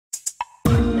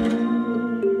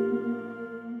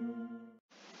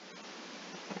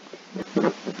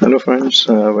Hello friends,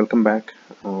 welcome back.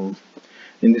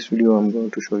 In this video I'm going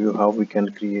to show you how we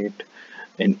can create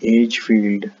an age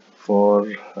field for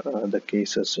the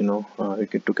cases. You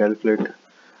get to calculate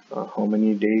how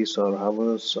many days or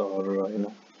hours or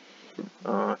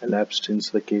elapsed since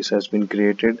the case has been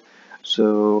created.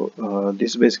 So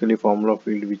this is basically a formula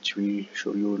field which will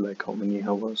show you like how many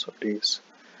hours or days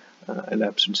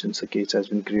elapsed since the case has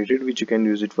been created, which you can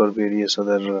use it for various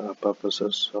other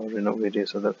purposes, or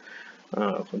various other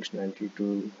functionality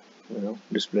to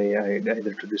display,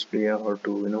 either to display or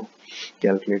to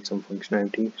calculate some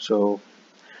functionality. So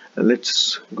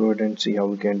let's go ahead and see how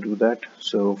we can do that.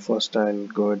 So first I'll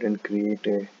go ahead and create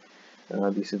a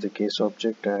this is the case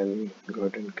object. I'll go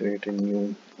ahead and create a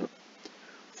new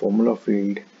formula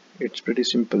field. It's pretty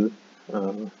simple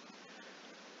to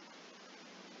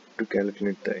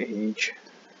calculate the age.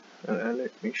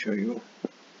 Let me show you.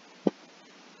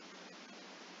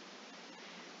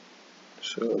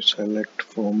 So select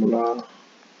formula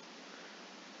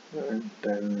and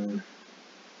then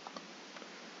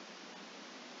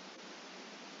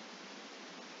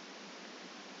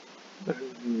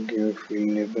give field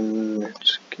label,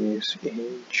 let's case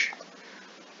age.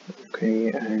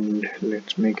 Okay, and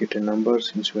let's make it a number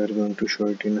since we are going to show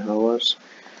it in hours.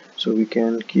 So we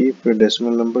can keep a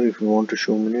decimal number if you want to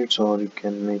show minutes, or you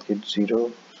can make it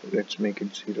 0. So let's make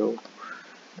it 0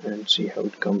 and see how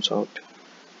it comes out.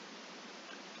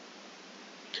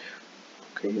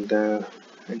 Okay, the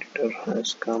editor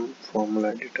has come, formula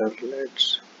editor.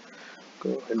 Let's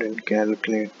go ahead and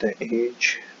calculate the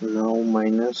age. Now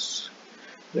minus,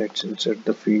 let's insert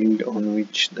the field on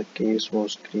which the case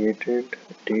was created,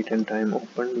 date and time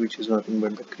opened, which is nothing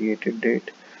but the created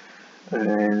date.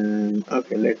 And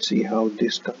okay, let's see how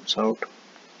this comes out.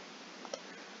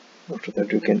 After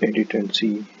that you can edit and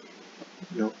see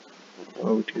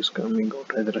how it is coming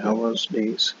out, either hours,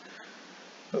 days.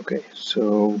 Okay,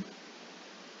 so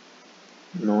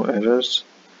no errors.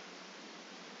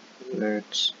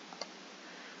 Let's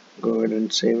go ahead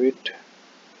and save it.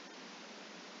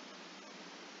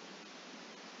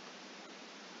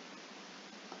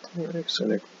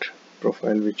 Select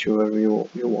profile whichever you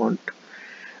want,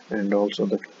 and also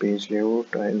the page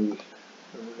layout. I'll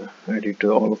edit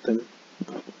all of them.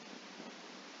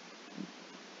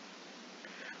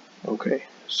 Okay,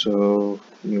 so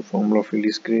new formula field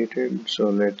is created. So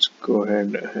let's go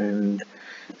ahead and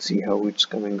see how it's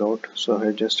coming out. So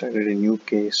I just added a new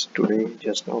case today,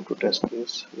 just now, to test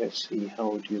this. Let's see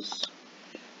how it is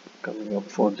coming up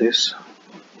for this.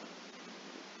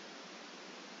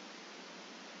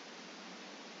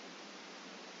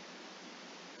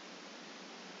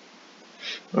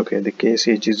 Okay, the case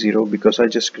age is 0 because I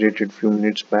just created few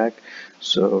minutes back.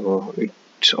 So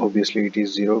it's obviously it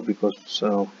is 0 because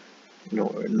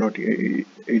not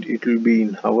it will be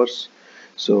in hours,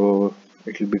 so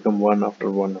it will become 1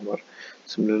 after 1 hour.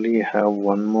 Similarly, I have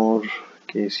one more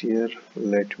case here.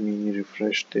 Let me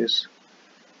refresh this.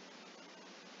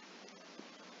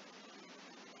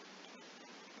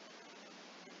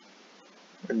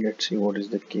 And let's see what is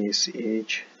the case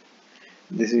age.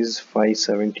 This is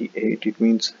 578. It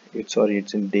means it's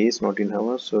in days, not in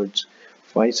hours. So it's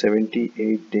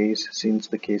 578 days since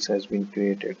the case has been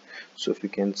created. So if you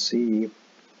can see,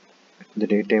 the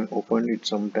daytime opened, it's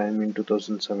sometime in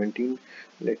 2017.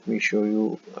 Let me show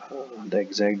you the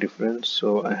exact difference.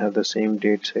 So I have the same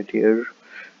date set here,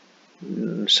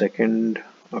 2nd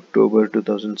October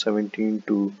 2017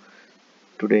 to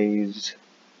today is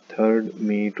 3rd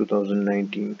May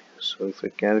 2019. So if I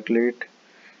calculate,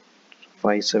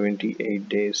 578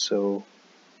 days. So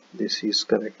this is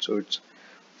correct. So it's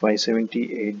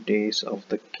 578 days of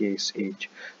the case age.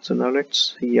 So now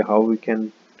let's see how we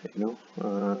can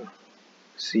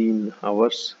see in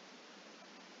hours.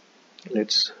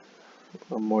 Let's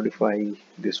modify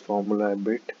this formula a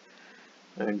bit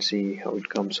and see how it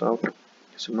comes out.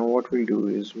 So now what we'll do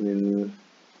is we'll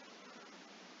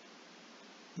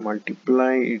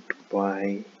multiply it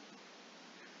by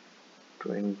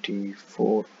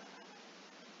 24.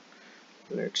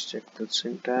 Let's check the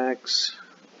syntax.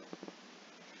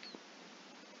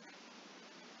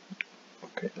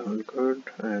 Okay, all good,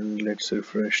 and let's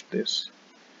refresh this.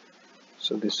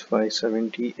 So this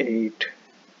 578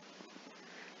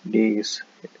 days,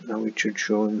 now it should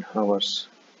show in hours.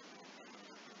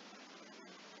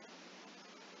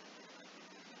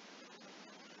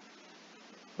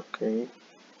 Okay,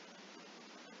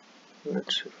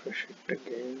 let's refresh it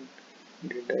again.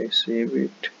 Did I save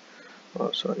it?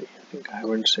 Oh sorry, I think I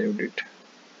haven't saved it.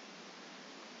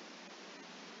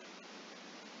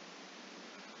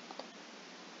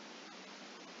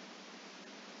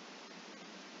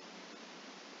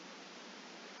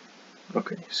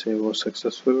 Okay, save was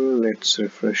successful. Let's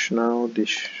refresh now. This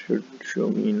should show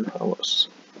me in hours.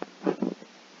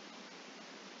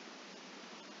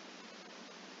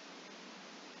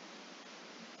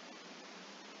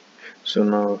 So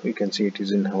now you can see it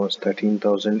is in hours,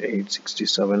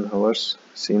 13,867 hours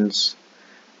since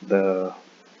the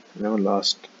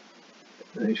last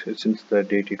since the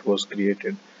date it was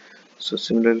created. So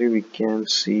similarly we can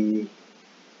see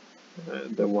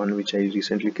the one which I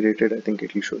recently created. I think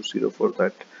it will show 0 for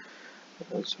that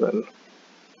as well.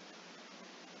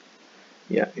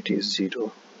 Yeah, it is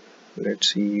 0.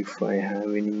 Let's see if I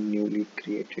have any newly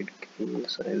created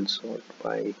case. I'll sort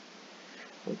by.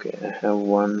 Okay, I have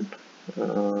one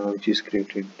which is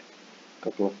created a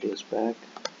couple of days back.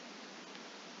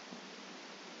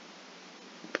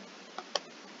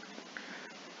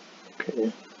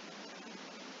 Okay,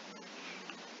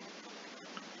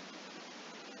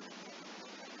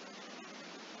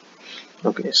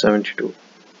 okay, 72.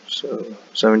 So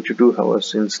 72 hours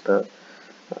since the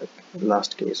uh,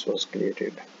 last case was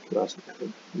created. Last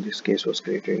This case was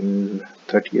created in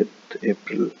 30th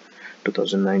April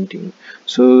 2019.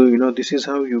 So this is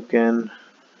how you can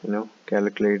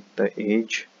calculate the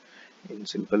age in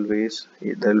simple ways.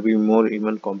 There will be more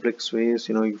even complex ways.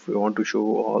 If you want to show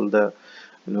all the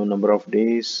number of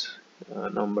days,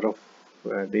 number of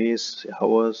days,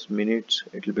 hours, minutes,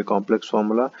 it will be complex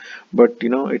formula. But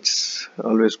it's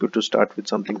always good to start with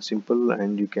something simple,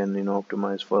 and you can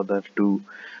optimize further to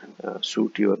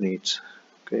suit your needs.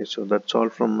 Okay, so that's all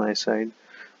from my side.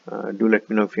 Do let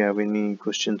me know if you have any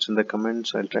questions in the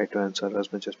comments. I'll try to answer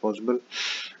as much as possible.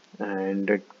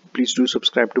 And please do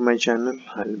subscribe to my channel.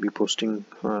 I'll be posting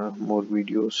more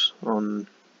videos on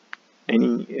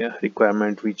any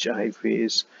requirement which I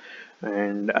face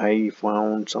and I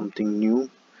found something new.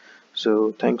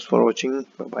 So thanks for watching.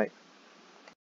 Bye bye.